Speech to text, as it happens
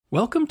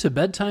Welcome to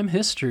Bedtime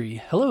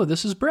History. Hello,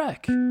 this is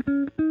Breck.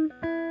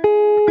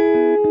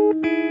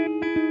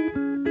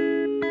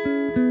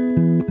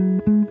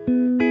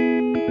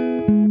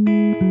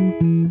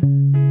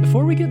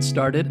 Before we get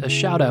started, a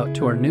shout out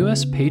to our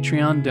newest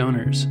Patreon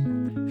donors.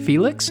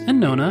 Felix and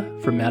Nona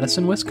from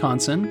Madison,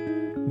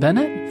 Wisconsin,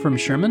 Bennett from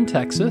Sherman,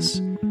 Texas,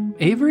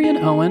 Avery and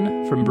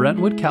Owen from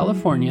Brentwood,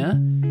 California,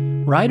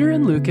 Ryder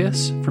and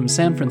Lucas from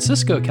San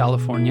Francisco,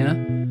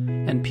 California,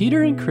 and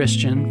Peter and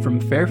Christian from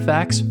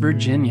Fairfax,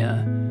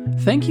 Virginia.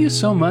 Thank you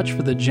so much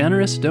for the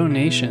generous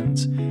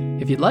donations.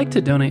 If you'd like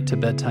to donate to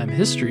Bedtime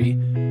History,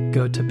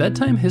 go to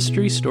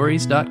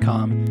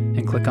bedtimehistorystories.com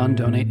and click on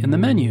Donate in the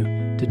menu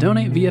to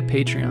donate via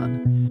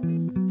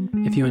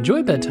Patreon. If you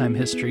enjoy Bedtime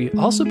History,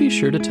 also be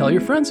sure to tell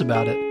your friends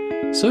about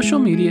it. Social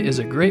media is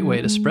a great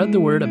way to spread the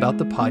word about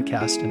the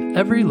podcast, and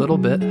every little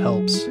bit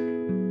helps.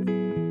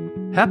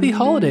 Happy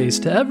holidays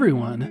to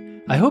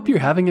everyone! I hope you're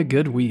having a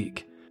good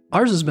week.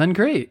 Ours has been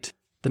great.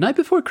 The night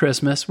before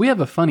Christmas, we have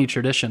a funny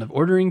tradition of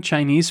ordering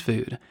Chinese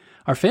food.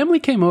 Our family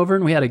came over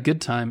and we had a good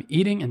time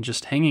eating and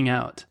just hanging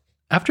out.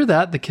 After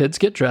that, the kids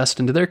get dressed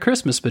into their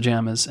Christmas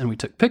pajamas and we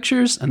took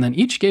pictures and then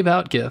each gave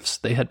out gifts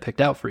they had picked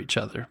out for each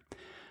other.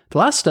 The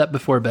last step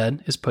before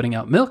bed is putting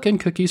out milk and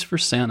cookies for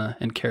Santa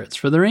and carrots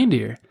for the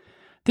reindeer.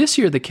 This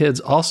year, the kids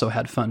also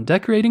had fun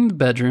decorating the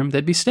bedroom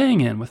they'd be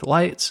staying in with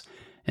lights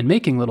and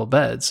making little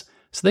beds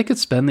so they could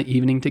spend the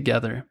evening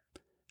together.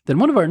 Then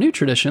one of our new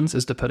traditions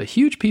is to put a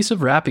huge piece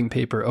of wrapping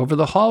paper over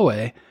the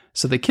hallway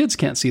so the kids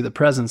can't see the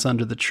presents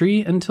under the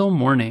tree until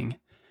morning.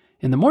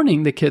 In the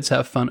morning, the kids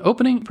have fun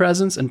opening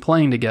presents and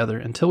playing together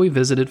until we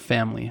visited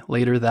family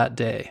later that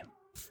day.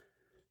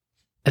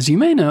 As you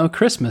may know,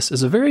 Christmas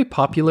is a very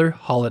popular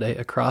holiday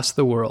across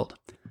the world.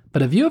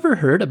 But have you ever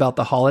heard about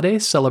the holiday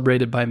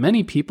celebrated by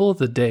many people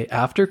the day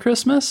after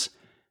Christmas?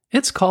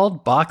 It's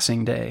called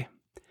Boxing Day.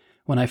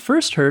 When I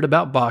first heard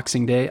about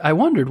Boxing Day, I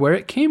wondered where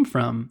it came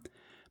from.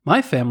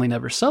 My family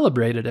never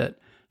celebrated it,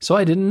 so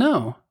I didn't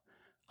know.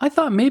 I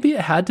thought maybe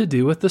it had to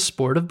do with the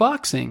sport of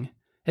boxing.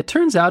 It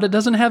turns out it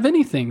doesn't have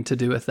anything to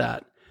do with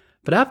that.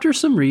 But after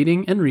some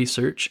reading and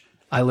research,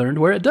 I learned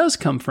where it does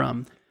come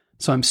from,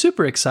 so I'm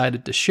super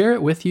excited to share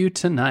it with you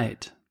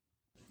tonight.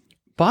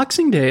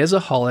 Boxing Day is a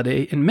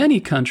holiday in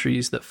many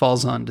countries that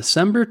falls on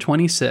December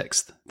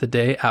 26th, the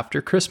day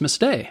after Christmas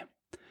Day.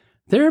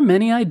 There are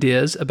many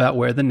ideas about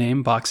where the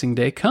name Boxing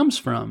Day comes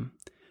from.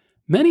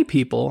 Many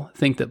people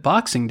think that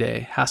Boxing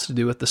Day has to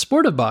do with the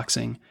sport of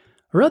boxing,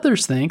 or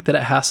others think that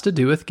it has to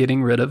do with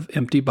getting rid of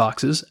empty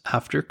boxes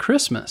after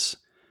Christmas.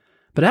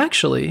 But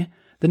actually,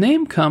 the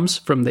name comes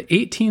from the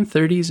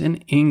 1830s in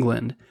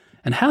England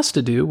and has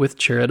to do with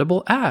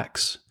charitable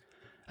acts.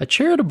 A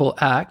charitable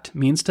act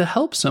means to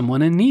help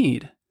someone in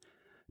need.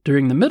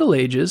 During the Middle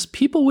Ages,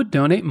 people would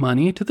donate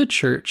money to the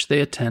church they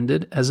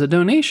attended as a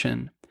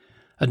donation.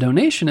 A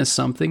donation is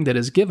something that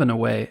is given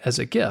away as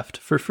a gift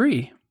for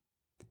free.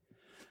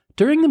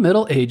 During the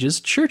Middle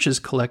Ages, churches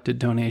collected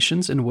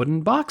donations in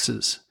wooden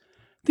boxes.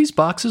 These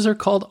boxes are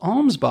called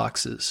alms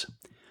boxes.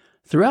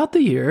 Throughout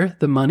the year,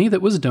 the money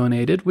that was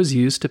donated was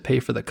used to pay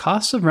for the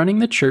costs of running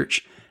the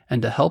church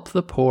and to help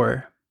the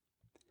poor.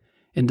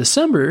 In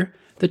December,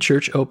 the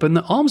church opened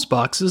the alms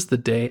boxes the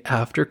day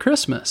after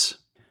Christmas.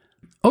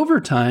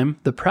 Over time,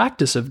 the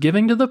practice of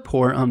giving to the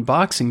poor on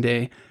Boxing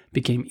Day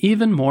became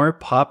even more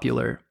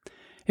popular.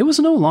 It was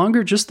no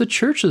longer just the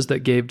churches that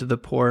gave to the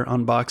poor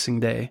on Boxing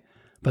Day,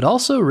 but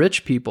also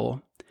rich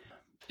people.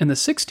 In the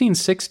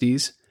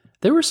 1660s,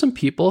 there were some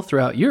people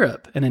throughout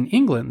Europe and in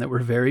England that were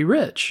very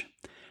rich.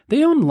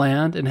 They owned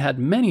land and had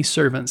many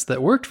servants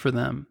that worked for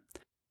them.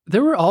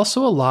 There were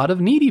also a lot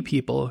of needy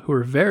people who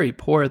were very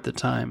poor at the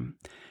time,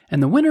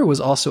 and the winter was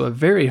also a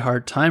very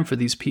hard time for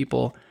these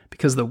people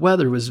because the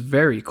weather was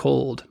very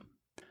cold.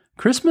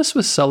 Christmas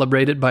was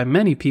celebrated by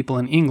many people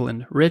in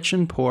England, rich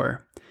and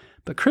poor,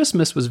 but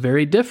Christmas was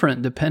very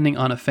different depending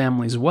on a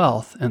family's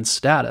wealth and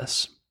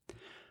status.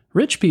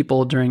 Rich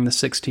people during the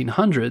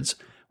 1600s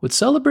would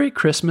celebrate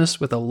Christmas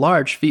with a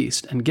large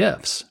feast and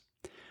gifts.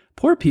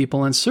 Poor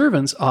people and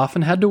servants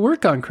often had to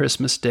work on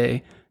Christmas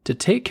Day to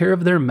take care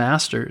of their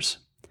masters.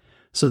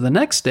 So the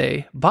next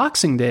day,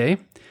 Boxing Day,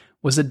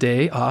 was a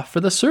day off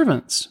for the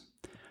servants.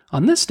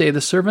 On this day,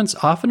 the servants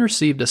often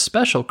received a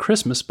special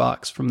Christmas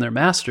box from their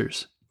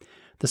masters.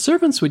 The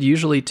servants would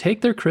usually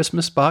take their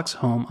Christmas box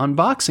home on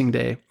Boxing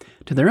Day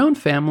to their own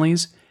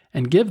families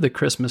and give the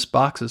Christmas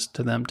boxes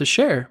to them to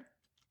share.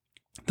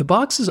 The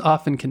boxes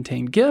often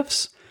contained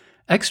gifts,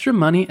 extra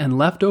money, and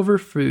leftover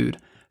food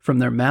from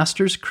their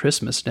master's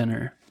Christmas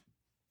dinner.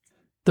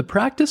 The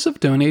practice of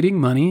donating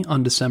money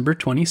on December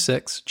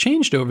 26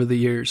 changed over the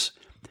years.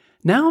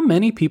 Now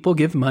many people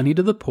give money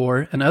to the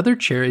poor and other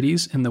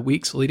charities in the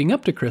weeks leading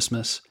up to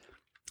Christmas.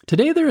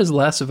 Today there is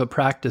less of a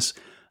practice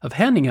of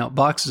handing out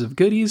boxes of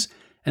goodies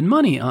and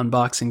money on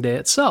Boxing Day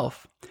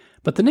itself,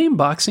 but the name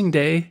Boxing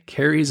Day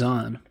carries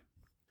on.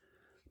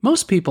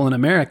 Most people in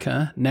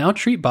America now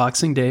treat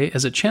Boxing Day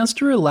as a chance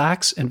to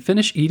relax and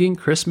finish eating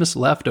Christmas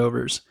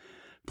leftovers,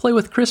 play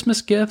with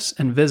Christmas gifts,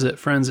 and visit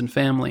friends and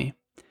family.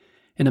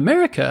 In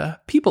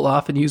America, people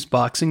often use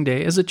Boxing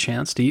Day as a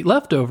chance to eat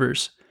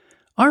leftovers.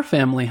 Our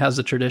family has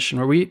a tradition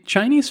where we eat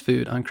Chinese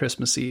food on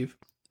Christmas Eve,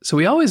 so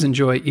we always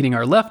enjoy eating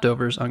our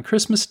leftovers on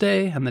Christmas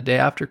Day and the day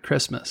after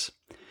Christmas.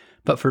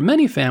 But for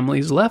many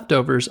families,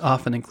 leftovers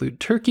often include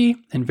turkey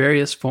in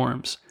various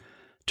forms: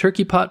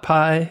 turkey pot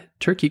pie,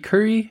 turkey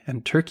curry,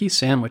 and turkey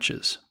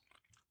sandwiches.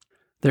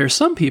 There are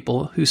some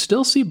people who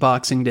still see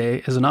Boxing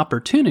Day as an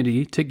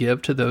opportunity to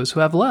give to those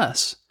who have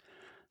less.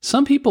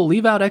 Some people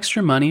leave out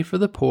extra money for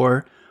the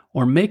poor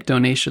or make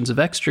donations of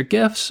extra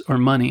gifts or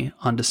money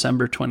on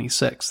December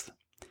 26th.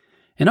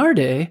 In our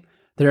day,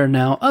 there are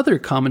now other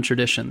common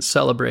traditions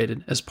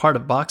celebrated as part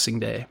of Boxing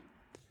Day.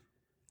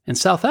 In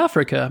South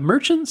Africa,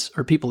 merchants,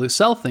 or people who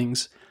sell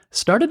things,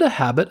 started a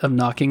habit of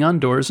knocking on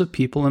doors of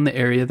people in the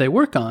area they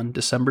work on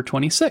December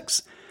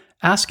 26th,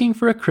 asking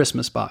for a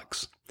Christmas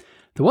box.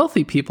 The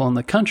wealthy people in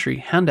the country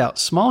hand out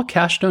small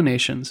cash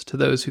donations to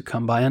those who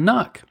come by and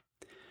knock.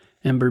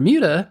 In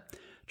Bermuda,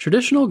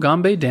 traditional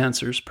Gombe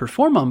dancers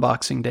perform on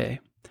Boxing Day.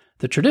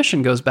 The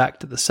tradition goes back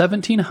to the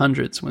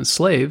 1700s when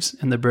slaves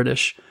in the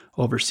British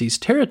overseas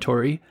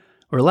territory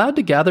were allowed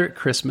to gather at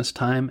Christmas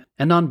time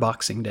and on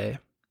Boxing Day.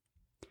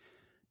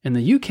 In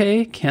the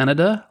UK,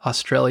 Canada,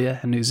 Australia,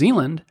 and New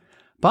Zealand,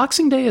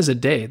 Boxing Day is a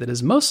day that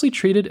is mostly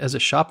treated as a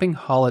shopping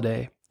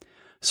holiday.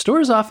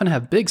 Stores often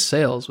have big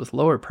sales with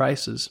lower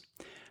prices.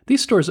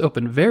 These stores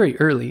open very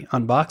early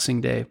on Boxing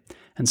Day,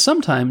 and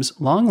sometimes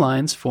long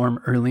lines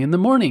form early in the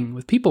morning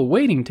with people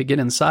waiting to get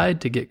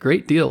inside to get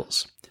great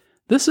deals.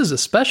 This is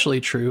especially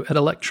true at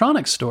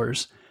electronics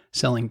stores,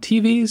 selling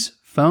TVs,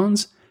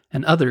 phones,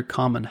 and other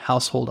common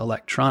household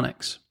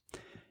electronics.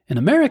 In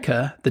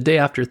America, the day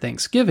after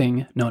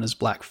Thanksgiving, known as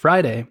Black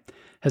Friday,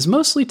 has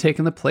mostly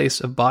taken the place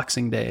of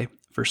Boxing Day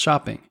for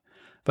shopping,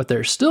 but there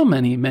are still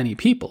many, many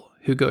people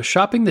who go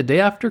shopping the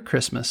day after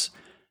Christmas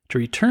to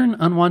return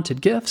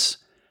unwanted gifts,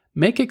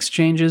 make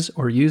exchanges,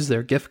 or use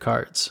their gift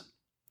cards.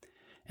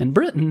 In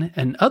Britain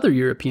and other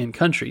European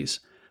countries,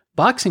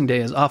 Boxing Day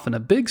is often a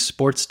big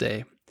sports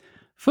day.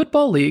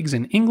 Football leagues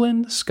in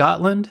England,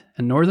 Scotland,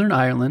 and Northern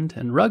Ireland,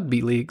 and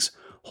rugby leagues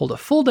hold a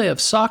full day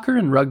of soccer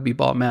and rugby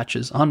ball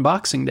matches on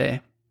Boxing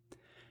Day.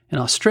 In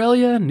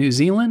Australia, New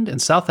Zealand,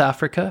 and South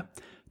Africa,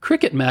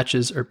 cricket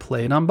matches are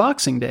played on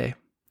Boxing Day.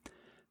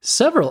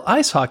 Several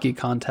ice hockey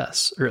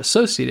contests are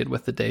associated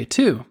with the day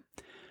too.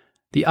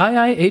 The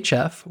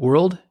IIHF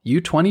World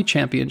U20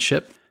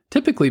 Championship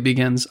typically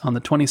begins on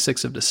the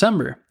 26th of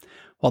December,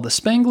 while the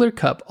Spengler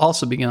Cup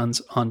also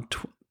begins on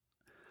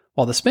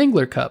the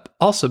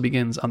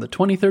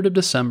 23rd of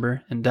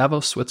December in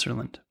Davos,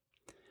 Switzerland.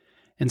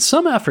 In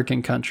some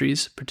African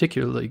countries,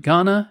 particularly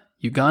Ghana,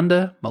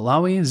 Uganda,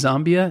 Malawi,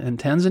 Zambia, and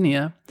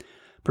Tanzania,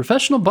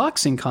 professional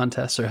boxing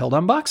contests are held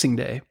on Boxing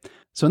Day,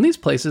 so in these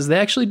places they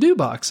actually do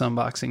box on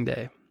Boxing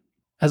Day.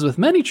 As with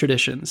many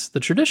traditions, the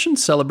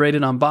traditions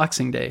celebrated on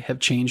Boxing Day have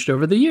changed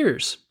over the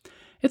years.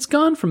 It's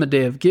gone from a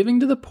day of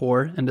giving to the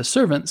poor and to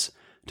servants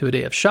to a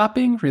day of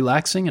shopping,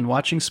 relaxing, and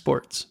watching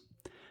sports.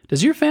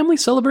 Does your family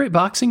celebrate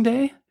Boxing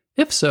Day?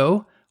 If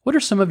so, what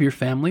are some of your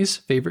family's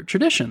favorite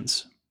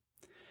traditions?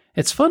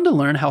 It's fun to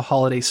learn how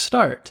holidays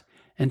start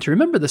and to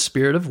remember the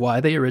spirit of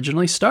why they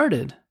originally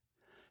started.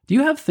 Do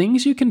you have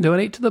things you can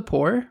donate to the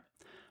poor?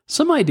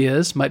 Some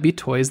ideas might be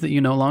toys that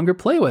you no longer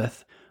play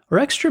with, or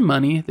extra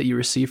money that you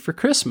receive for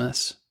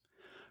Christmas.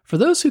 For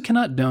those who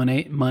cannot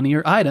donate money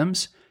or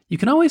items, you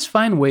can always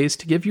find ways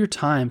to give your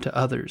time to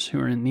others who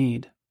are in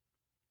need.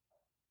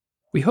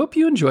 We hope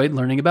you enjoyed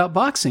learning about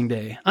Boxing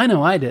Day. I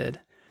know I did.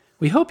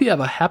 We hope you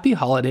have a happy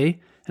holiday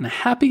and a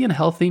happy and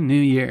healthy new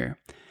year.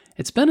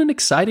 It's been an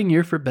exciting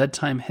year for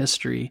bedtime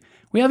history.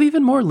 We have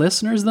even more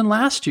listeners than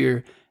last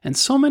year, and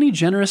so many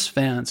generous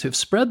fans who've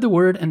spread the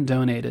word and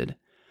donated.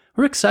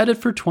 We're excited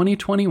for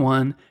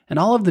 2021 and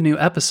all of the new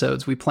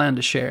episodes we plan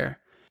to share.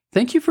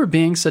 Thank you for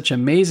being such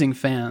amazing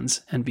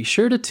fans, and be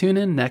sure to tune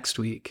in next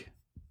week.